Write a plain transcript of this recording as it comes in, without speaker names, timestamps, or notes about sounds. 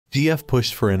GF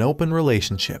pushed for an open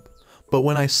relationship, but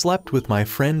when I slept with my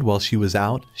friend while she was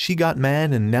out, she got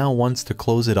mad and now wants to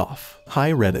close it off.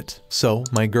 Hi Reddit. So,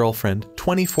 my girlfriend,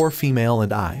 24 female,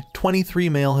 and I, 23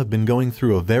 male, have been going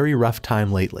through a very rough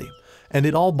time lately, and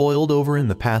it all boiled over in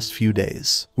the past few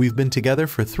days. We've been together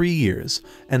for 3 years,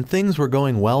 and things were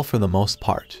going well for the most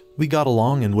part. We got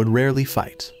along and would rarely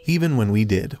fight. Even when we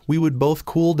did, we would both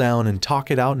cool down and talk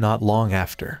it out not long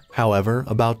after. However,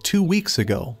 about 2 weeks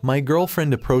ago, my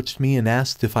girlfriend approached me and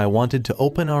asked if I wanted to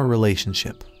open our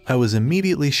relationship. I was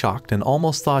immediately shocked and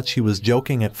almost thought she was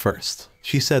joking at first.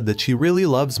 She said that she really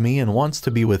loves me and wants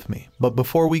to be with me, but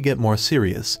before we get more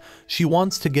serious, she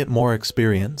wants to get more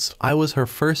experience. I was her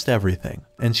first everything,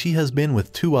 and she has been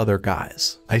with 2 other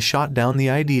guys. I shot down the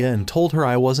idea and told her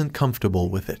I wasn't comfortable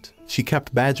with it. She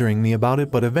kept badgering me about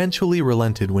it but eventually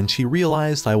relented when she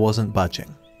realized I wasn't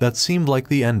budging. That seemed like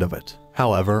the end of it.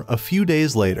 However, a few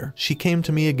days later, she came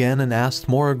to me again and asked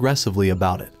more aggressively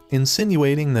about it,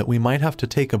 insinuating that we might have to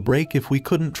take a break if we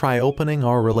couldn't try opening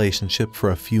our relationship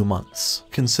for a few months.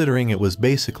 Considering it was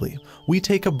basically, we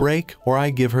take a break or I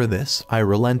give her this, I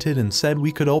relented and said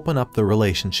we could open up the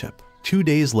relationship. 2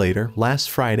 days later, last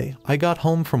Friday, I got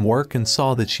home from work and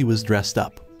saw that she was dressed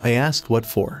up. I asked what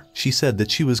for. She said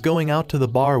that she was going out to the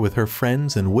bar with her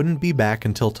friends and wouldn't be back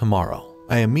until tomorrow.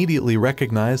 I immediately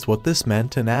recognized what this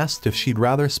meant and asked if she'd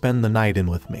rather spend the night in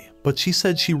with me, but she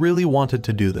said she really wanted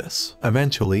to do this.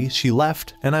 Eventually, she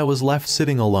left and I was left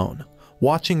sitting alone,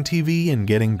 watching TV and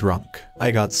getting drunk.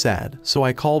 I got sad, so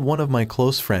I called one of my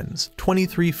close friends,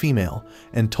 23 female,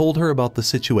 and told her about the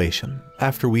situation.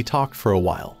 After we talked for a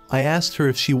while, I asked her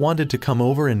if she wanted to come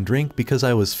over and drink because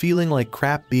I was feeling like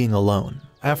crap being alone.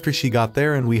 After she got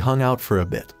there and we hung out for a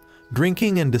bit,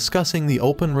 drinking and discussing the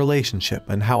open relationship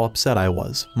and how upset I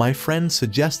was, my friend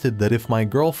suggested that if my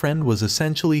girlfriend was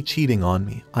essentially cheating on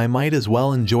me, I might as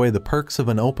well enjoy the perks of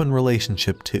an open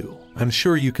relationship too. I'm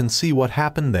sure you can see what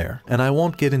happened there, and I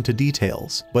won't get into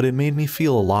details, but it made me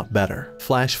feel a lot better.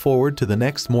 Flash forward to the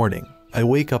next morning. I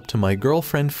wake up to my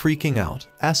girlfriend freaking out,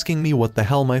 asking me what the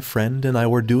hell my friend and I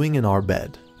were doing in our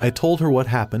bed. I told her what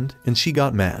happened, and she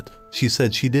got mad. She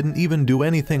said she didn't even do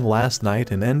anything last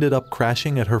night and ended up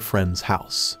crashing at her friend's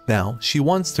house. Now, she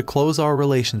wants to close our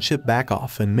relationship back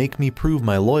off and make me prove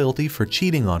my loyalty for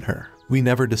cheating on her. We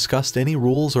never discussed any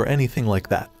rules or anything like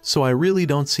that, so I really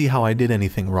don't see how I did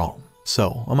anything wrong.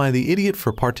 So, am I the idiot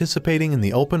for participating in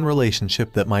the open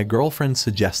relationship that my girlfriend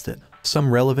suggested?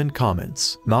 Some relevant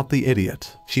comments. Not the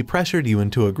idiot. She pressured you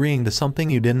into agreeing to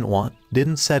something you didn't want,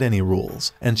 didn't set any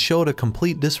rules, and showed a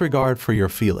complete disregard for your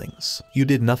feelings. You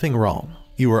did nothing wrong.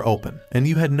 You were open, and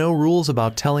you had no rules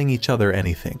about telling each other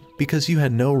anything, because you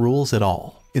had no rules at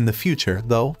all. In the future,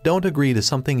 though, don't agree to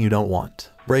something you don't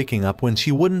want. Breaking up when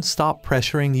she wouldn't stop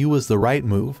pressuring you was the right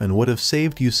move and would have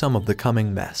saved you some of the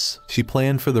coming mess. She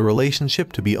planned for the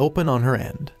relationship to be open on her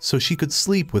end, so she could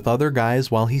sleep with other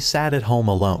guys while he sat at home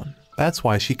alone. That's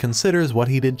why she considers what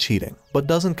he did cheating, but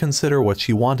doesn't consider what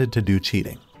she wanted to do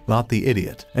cheating. Not the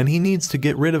idiot, and he needs to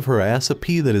get rid of her as a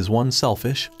P that is one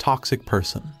selfish, toxic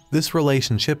person. This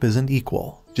relationship isn't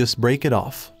equal. Just break it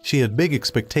off. She had big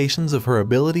expectations of her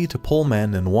ability to pull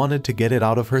men and wanted to get it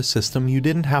out of her system. You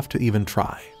didn't have to even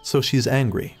try. So she's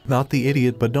angry. Not the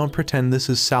idiot, but don't pretend this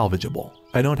is salvageable.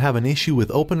 I don't have an issue with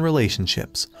open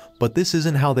relationships, but this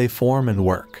isn't how they form and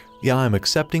work. Yeah, I'm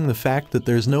accepting the fact that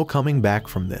there's no coming back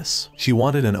from this. She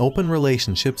wanted an open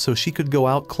relationship so she could go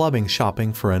out clubbing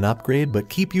shopping for an upgrade but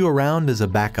keep you around as a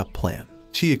backup plan.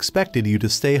 She expected you to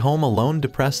stay home alone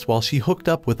depressed while she hooked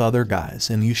up with other guys,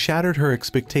 and you shattered her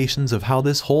expectations of how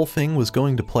this whole thing was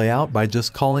going to play out by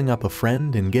just calling up a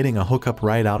friend and getting a hookup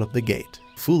right out of the gate.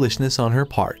 Foolishness on her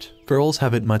part. Girls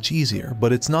have it much easier,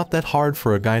 but it's not that hard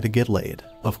for a guy to get laid.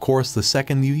 Of course, the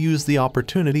second you use the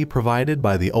opportunity provided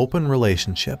by the open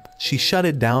relationship, she shut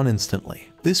it down instantly.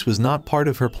 This was not part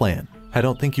of her plan. I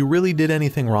don't think you really did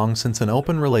anything wrong since an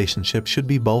open relationship should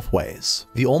be both ways.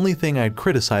 The only thing I'd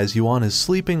criticize you on is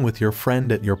sleeping with your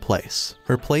friend at your place.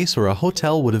 Her place or a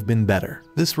hotel would have been better.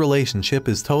 This relationship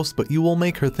is toast, but you will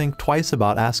make her think twice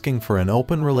about asking for an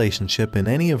open relationship in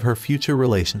any of her future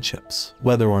relationships.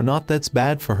 Whether or not that's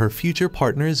bad for her future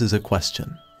partners is a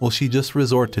question. Will she just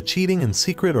resort to cheating in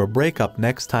secret or break up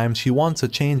next time she wants a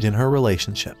change in her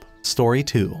relationship? Story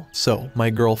 2. So,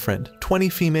 my girlfriend, 20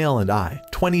 female, and I,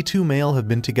 22 male, have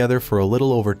been together for a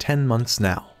little over 10 months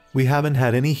now. We haven't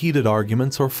had any heated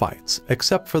arguments or fights,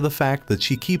 except for the fact that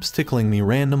she keeps tickling me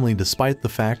randomly despite the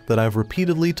fact that I've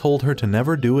repeatedly told her to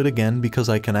never do it again because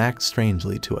I can act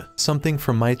strangely to it. Something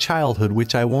from my childhood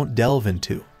which I won't delve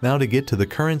into. Now to get to the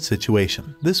current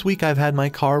situation. This week I've had my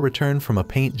car returned from a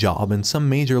paint job and some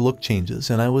major look changes,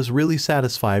 and I was really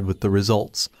satisfied with the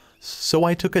results. So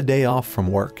I took a day off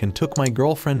from work and took my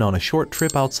girlfriend on a short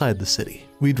trip outside the city.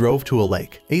 We drove to a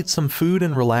lake, ate some food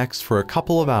and relaxed for a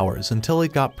couple of hours until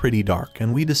it got pretty dark,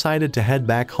 and we decided to head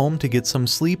back home to get some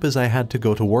sleep as I had to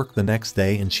go to work the next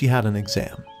day and she had an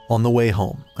exam. On the way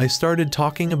home, I started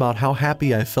talking about how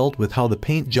happy I felt with how the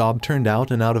paint job turned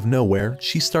out, and out of nowhere,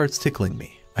 she starts tickling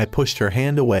me. I pushed her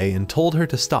hand away and told her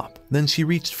to stop. Then she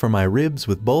reached for my ribs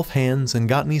with both hands and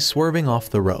got me swerving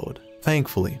off the road.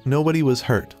 Thankfully, nobody was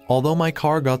hurt, although my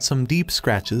car got some deep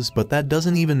scratches, but that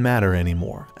doesn't even matter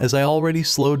anymore, as I already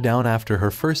slowed down after her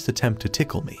first attempt to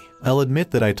tickle me. I'll admit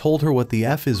that I told her what the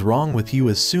F is wrong with you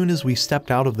as soon as we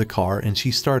stepped out of the car and she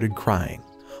started crying.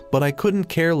 But I couldn't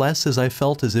care less as I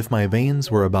felt as if my veins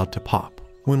were about to pop.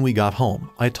 When we got home,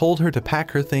 I told her to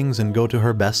pack her things and go to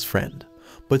her best friend.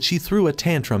 But she threw a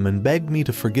tantrum and begged me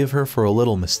to forgive her for a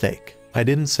little mistake. I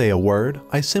didn't say a word,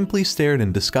 I simply stared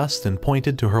in disgust and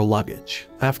pointed to her luggage.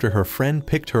 After her friend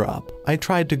picked her up, I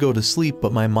tried to go to sleep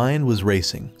but my mind was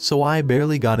racing, so I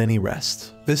barely got any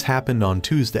rest. This happened on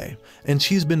Tuesday, and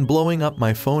she's been blowing up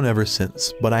my phone ever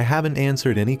since, but I haven't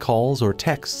answered any calls or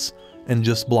texts and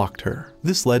just blocked her.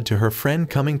 This led to her friend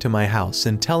coming to my house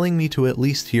and telling me to at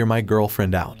least hear my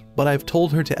girlfriend out, but I've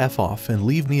told her to F off and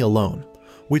leave me alone,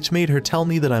 which made her tell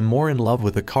me that I'm more in love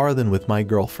with a car than with my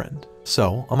girlfriend.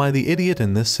 So, am I the idiot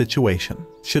in this situation?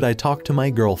 Should I talk to my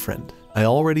girlfriend? I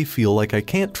already feel like I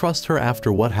can't trust her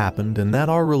after what happened and that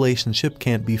our relationship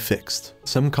can't be fixed.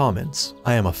 Some comments.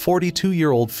 I am a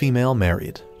 42-year-old female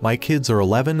married. My kids are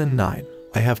 11 and 9.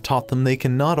 I have taught them they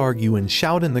cannot argue and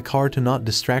shout in the car to not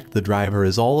distract the driver,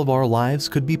 as all of our lives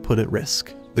could be put at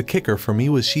risk. The kicker for me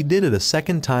was she did it a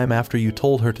second time after you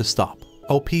told her to stop.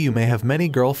 OP, you may have many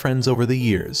girlfriends over the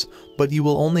years, but you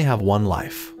will only have one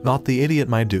life. Not the idiot,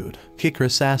 my dude. Kick her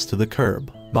sass to the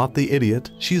curb. Not the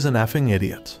idiot, she's an effing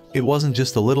idiot. It wasn't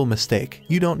just a little mistake.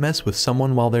 You don't mess with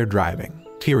someone while they're driving.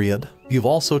 Period. You've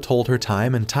also told her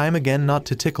time and time again not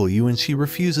to tickle you, and she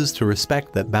refuses to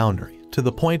respect that boundary, to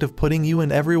the point of putting you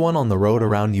and everyone on the road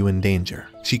around you in danger.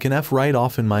 She can F right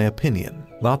off, in my opinion.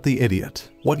 Not the idiot.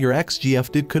 What your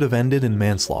ex-GF did could have ended in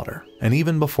manslaughter. And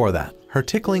even before that, her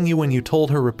tickling you when you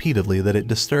told her repeatedly that it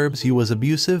disturbs you was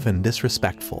abusive and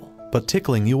disrespectful. But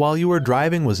tickling you while you were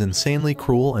driving was insanely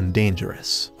cruel and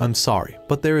dangerous. I'm sorry,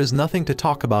 but there is nothing to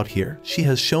talk about here. She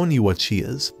has shown you what she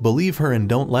is. Believe her and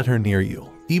don't let her near you.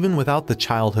 Even without the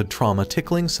childhood trauma,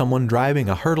 tickling someone driving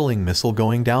a hurtling missile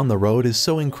going down the road is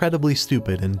so incredibly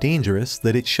stupid and dangerous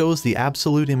that it shows the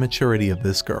absolute immaturity of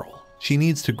this girl. She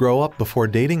needs to grow up before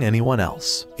dating anyone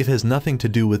else. It has nothing to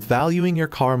do with valuing your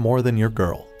car more than your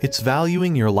girl. It's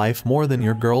valuing your life more than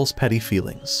your girl's petty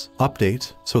feelings.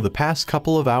 Update. So the past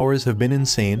couple of hours have been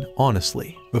insane,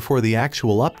 honestly. Before the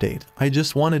actual update, I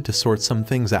just wanted to sort some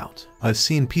things out. I've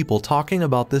seen people talking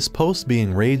about this post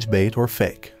being rage bait or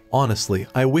fake. Honestly,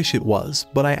 I wish it was,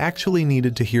 but I actually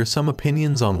needed to hear some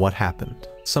opinions on what happened.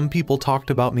 Some people talked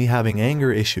about me having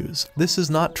anger issues. This is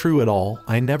not true at all.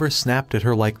 I never snapped at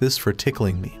her like this for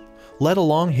tickling me, let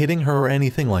alone hitting her or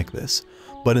anything like this.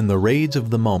 But in the rage of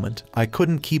the moment, I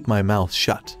couldn't keep my mouth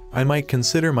shut. I might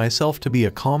consider myself to be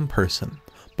a calm person,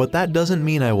 but that doesn't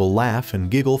mean I will laugh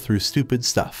and giggle through stupid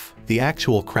stuff. The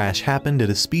actual crash happened at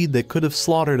a speed that could have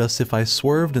slaughtered us if I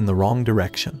swerved in the wrong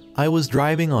direction. I was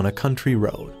driving on a country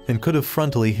road and could have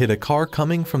frontally hit a car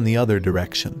coming from the other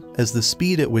direction, as the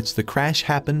speed at which the crash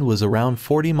happened was around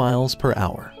 40 miles per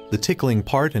hour. The tickling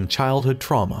part and childhood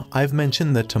trauma. I've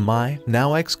mentioned that to my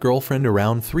now ex-girlfriend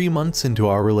around 3 months into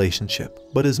our relationship,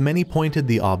 but as many pointed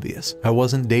the obvious, I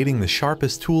wasn't dating the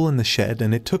sharpest tool in the shed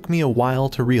and it took me a while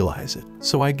to realize it.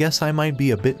 So I guess I might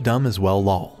be a bit dumb as well,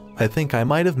 lol. I think I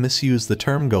might have misused the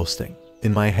term ghosting.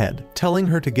 In my head, telling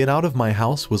her to get out of my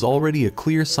house was already a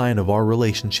clear sign of our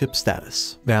relationship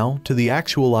status. Now, to the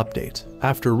actual update.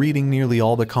 After reading nearly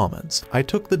all the comments, I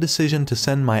took the decision to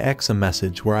send my ex a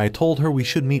message where I told her we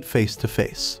should meet face to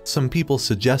face. Some people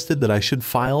suggested that I should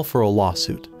file for a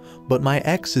lawsuit, but my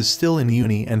ex is still in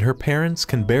uni and her parents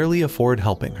can barely afford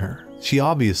helping her. She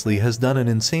obviously has done an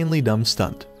insanely dumb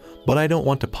stunt, but I don't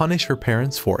want to punish her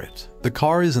parents for it. The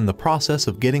car is in the process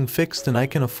of getting fixed and I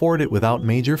can afford it without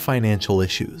major financial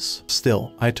issues.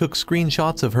 Still, I took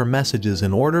screenshots of her messages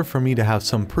in order for me to have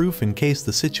some proof in case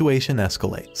the situation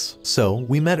escalates. So,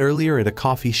 we met earlier at a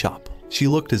coffee shop. She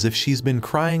looked as if she's been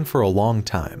crying for a long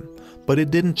time, but it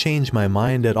didn't change my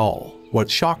mind at all. What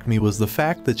shocked me was the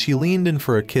fact that she leaned in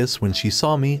for a kiss when she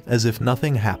saw me, as if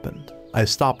nothing happened. I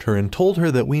stopped her and told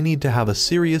her that we need to have a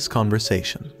serious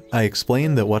conversation. I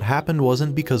explained that what happened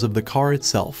wasn't because of the car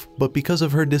itself, but because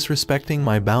of her disrespecting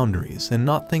my boundaries and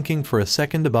not thinking for a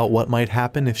second about what might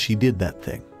happen if she did that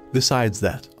thing. Besides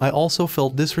that, I also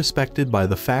felt disrespected by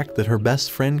the fact that her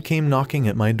best friend came knocking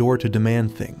at my door to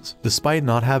demand things, despite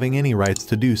not having any rights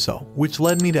to do so, which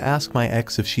led me to ask my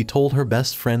ex if she told her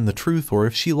best friend the truth or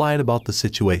if she lied about the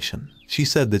situation. She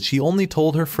said that she only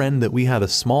told her friend that we had a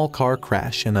small car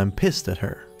crash, and I'm pissed at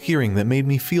her. Hearing that made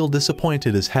me feel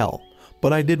disappointed as hell,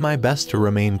 but I did my best to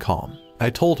remain calm. I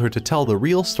told her to tell the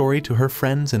real story to her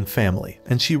friends and family,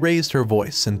 and she raised her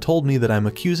voice and told me that I'm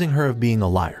accusing her of being a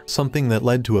liar, something that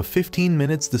led to a 15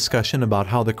 minutes discussion about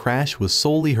how the crash was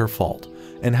solely her fault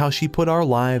and how she put our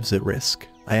lives at risk.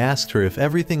 I asked her if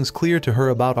everything's clear to her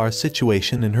about our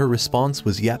situation, and her response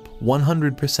was yep,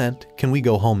 100%, can we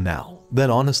go home now? That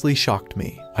honestly shocked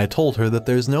me. I told her that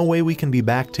there's no way we can be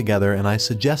back together, and I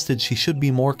suggested she should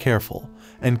be more careful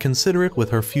and considerate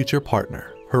with her future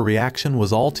partner. Her reaction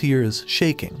was all tears,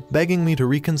 shaking, begging me to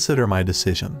reconsider my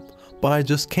decision, but I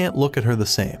just can't look at her the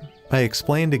same. I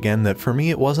explained again that for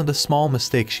me it wasn't a small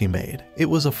mistake she made. It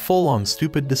was a full-on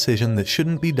stupid decision that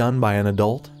shouldn't be done by an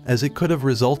adult, as it could have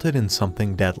resulted in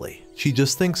something deadly. She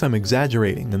just thinks I'm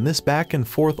exaggerating, and this back and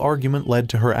forth argument led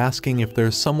to her asking if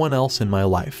there's someone else in my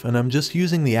life and I'm just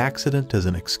using the accident as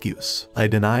an excuse. I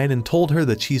denied and told her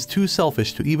that she's too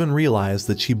selfish to even realize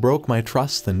that she broke my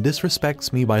trust and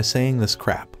disrespects me by saying this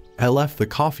crap. I left the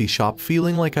coffee shop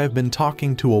feeling like I've been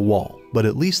talking to a wall, but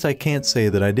at least I can't say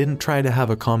that I didn't try to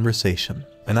have a conversation.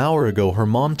 An hour ago, her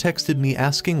mom texted me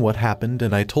asking what happened,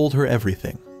 and I told her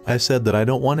everything. I said that I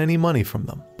don't want any money from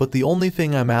them, but the only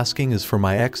thing I'm asking is for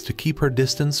my ex to keep her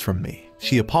distance from me.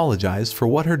 She apologized for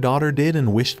what her daughter did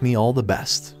and wished me all the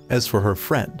best. As for her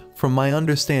friend, from my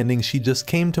understanding she just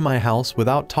came to my house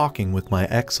without talking with my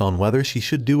ex on whether she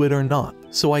should do it or not,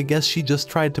 so I guess she just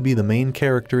tried to be the main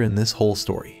character in this whole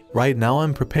story. Right now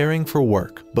I'm preparing for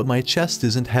work, but my chest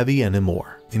isn't heavy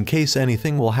anymore. In case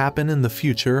anything will happen in the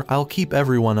future, I'll keep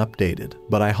everyone updated,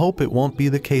 but I hope it won't be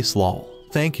the case lol.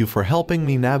 Thank you for helping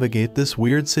me navigate this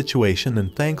weird situation,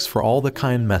 and thanks for all the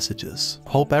kind messages.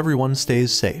 Hope everyone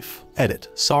stays safe. Edit.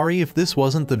 Sorry if this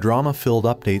wasn't the drama-filled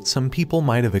update some people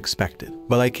might have expected,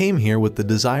 but I came here with the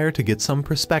desire to get some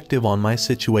perspective on my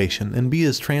situation and be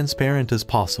as transparent as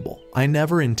possible. I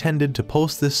never intended to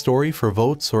post this story for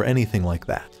votes or anything like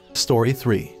that. Story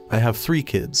 3. I have 3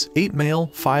 kids, 8 male,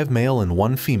 5 male, and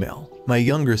 1 female. My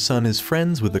younger son is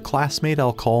friends with a classmate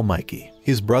I'll call Mikey.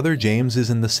 His brother James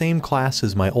is in the same class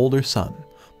as my older son,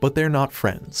 but they're not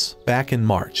friends. Back in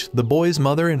March, the boy's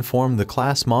mother informed the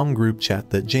class mom group chat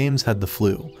that James had the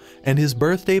flu, and his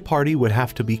birthday party would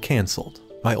have to be cancelled.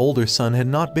 My older son had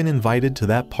not been invited to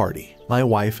that party. My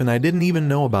wife and I didn't even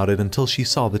know about it until she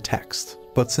saw the text.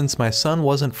 But since my son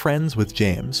wasn't friends with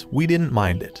James, we didn't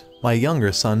mind it. My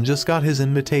younger son just got his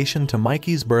invitation to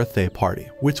Mikey's birthday party,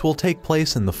 which will take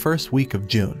place in the first week of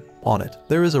June. On it,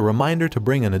 there is a reminder to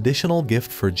bring an additional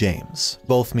gift for James.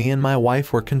 Both me and my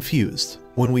wife were confused.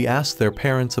 When we asked their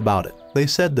parents about it, they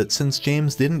said that since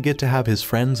James didn't get to have his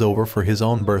friends over for his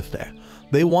own birthday,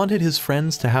 they wanted his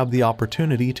friends to have the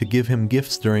opportunity to give him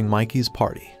gifts during Mikey's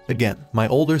party. Again, my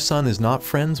older son is not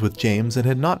friends with James and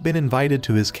had not been invited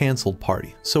to his cancelled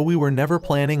party, so we were never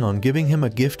planning on giving him a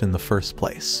gift in the first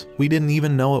place. We didn't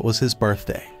even know it was his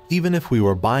birthday. Even if we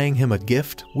were buying him a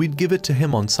gift, we'd give it to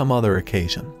him on some other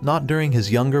occasion, not during his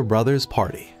younger brother's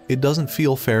party. It doesn't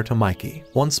feel fair to Mikey.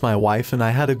 Once my wife and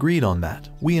I had agreed on that,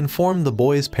 we informed the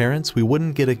boy's parents we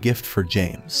wouldn't get a gift for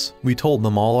James. We told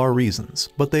them all our reasons,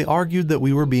 but they argued that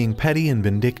we were being petty and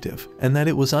vindictive, and that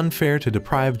it was unfair to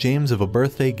deprive James of a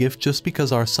birthday gift just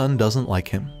because our son doesn't like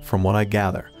him. From what I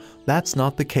gather, that's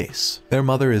not the case. Their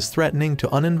mother is threatening to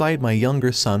uninvite my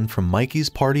younger son from Mikey's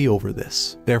party over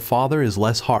this. Their father is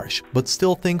less harsh, but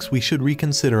still thinks we should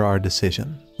reconsider our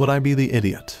decision. Would I be the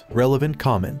idiot? Relevant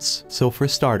comments. So for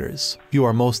starters, you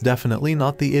are most definitely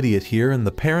not the idiot here, and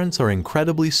the parents are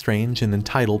incredibly strange and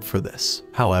entitled for this.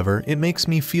 However, it makes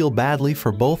me feel badly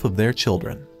for both of their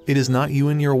children. It is not you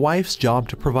and your wife's job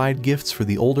to provide gifts for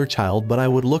the older child, but I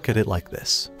would look at it like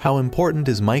this. How important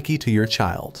is Mikey to your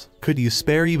child? Could you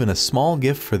spare even a small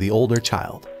gift for the older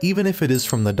child, even if it is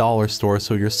from the dollar store,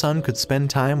 so your son could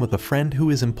spend time with a friend who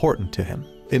is important to him?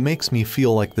 It makes me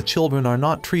feel like the children are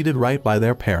not treated right by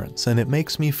their parents, and it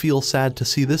makes me feel sad to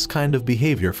see this kind of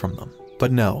behavior from them.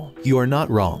 But no, you are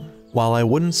not wrong. While I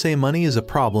wouldn't say money is a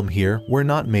problem here, we're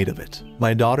not made of it.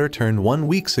 My daughter turned 1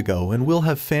 week ago and we'll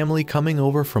have family coming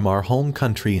over from our home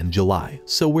country in July,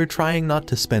 so we're trying not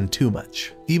to spend too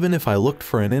much. Even if I looked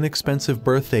for an inexpensive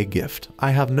birthday gift,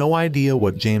 I have no idea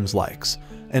what James likes,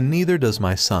 and neither does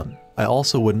my son. I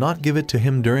also would not give it to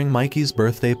him during Mikey's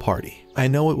birthday party. I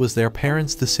know it was their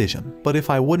parents' decision, but if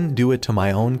I wouldn't do it to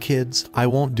my own kids, I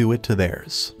won't do it to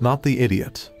theirs. Not the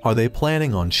idiot. Are they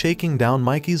planning on shaking down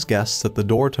Mikey's guests at the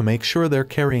door to make sure they're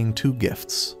carrying 2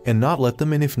 gifts, and not let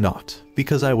them in if not?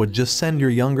 Because I would just send your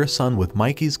younger son with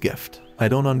Mikey's gift. I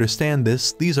don't understand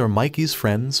this. These are Mikey's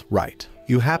friends, right?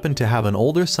 You happen to have an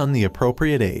older son the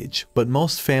appropriate age, but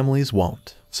most families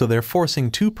won't. So they're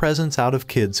forcing 2 presents out of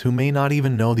kids who may not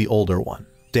even know the older one.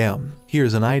 Damn,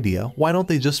 here's an idea. Why don't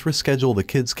they just reschedule the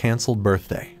kid's cancelled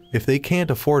birthday? If they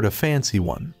can't afford a fancy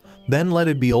one, then let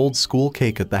it be old school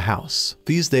cake at the house.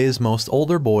 These days most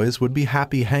older boys would be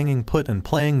happy hanging put and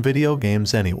playing video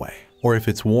games anyway. Or if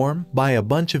it's warm, buy a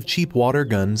bunch of cheap water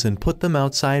guns and put them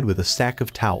outside with a stack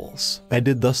of towels. I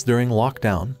did thus during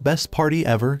lockdown. Best party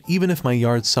ever, even if my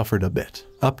yard suffered a bit.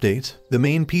 Update: the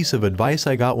main piece of advice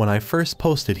I got when I first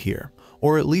posted here,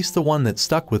 or at least the one that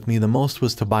stuck with me the most,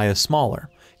 was to buy a smaller,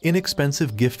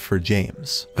 inexpensive gift for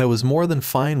James. I was more than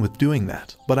fine with doing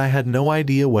that, but I had no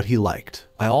idea what he liked.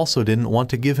 I also didn't want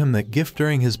to give him that gift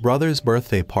during his brother's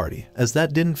birthday party, as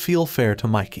that didn't feel fair to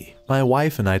Mikey. My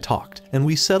wife and I talked, and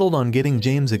we settled on getting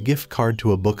James a gift card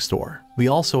to a bookstore. We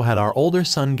also had our older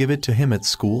son give it to him at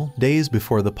school, days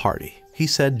before the party. He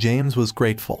said James was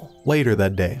grateful. Later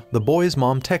that day, the boy's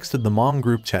mom texted the mom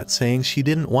group chat saying she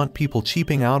didn't want people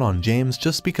cheaping out on James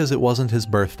just because it wasn't his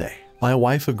birthday. My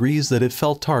wife agrees that it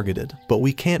felt targeted, but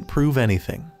we can't prove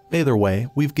anything. Either way,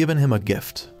 we've given him a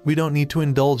gift. We don't need to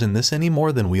indulge in this any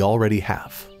more than we already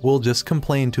have. We'll just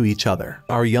complain to each other.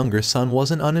 Our younger son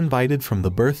wasn't uninvited from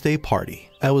the birthday party.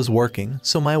 I was working,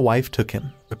 so my wife took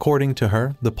him. According to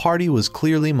her, the party was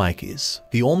clearly Mikey's.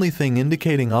 The only thing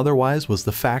indicating otherwise was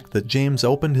the fact that James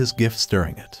opened his gifts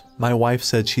during it. My wife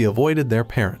said she avoided their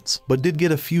parents, but did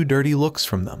get a few dirty looks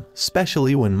from them,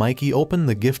 especially when Mikey opened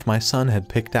the gift my son had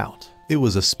picked out. It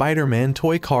was a Spider-Man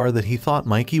toy car that he thought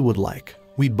Mikey would like.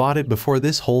 We'd bought it before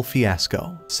this whole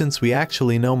fiasco. Since we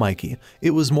actually know Mikey,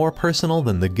 it was more personal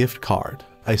than the gift card.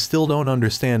 I still don't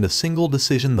understand a single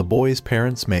decision the boy's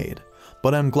parents made,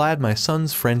 but I'm glad my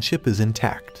son's friendship is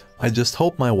intact. I just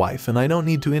hope my wife and I don't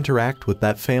need to interact with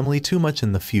that family too much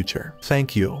in the future.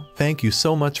 Thank you. Thank you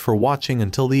so much for watching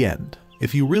until the end.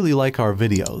 If you really like our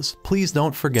videos, please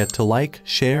don't forget to like,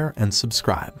 share, and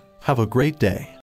subscribe. Have a great day.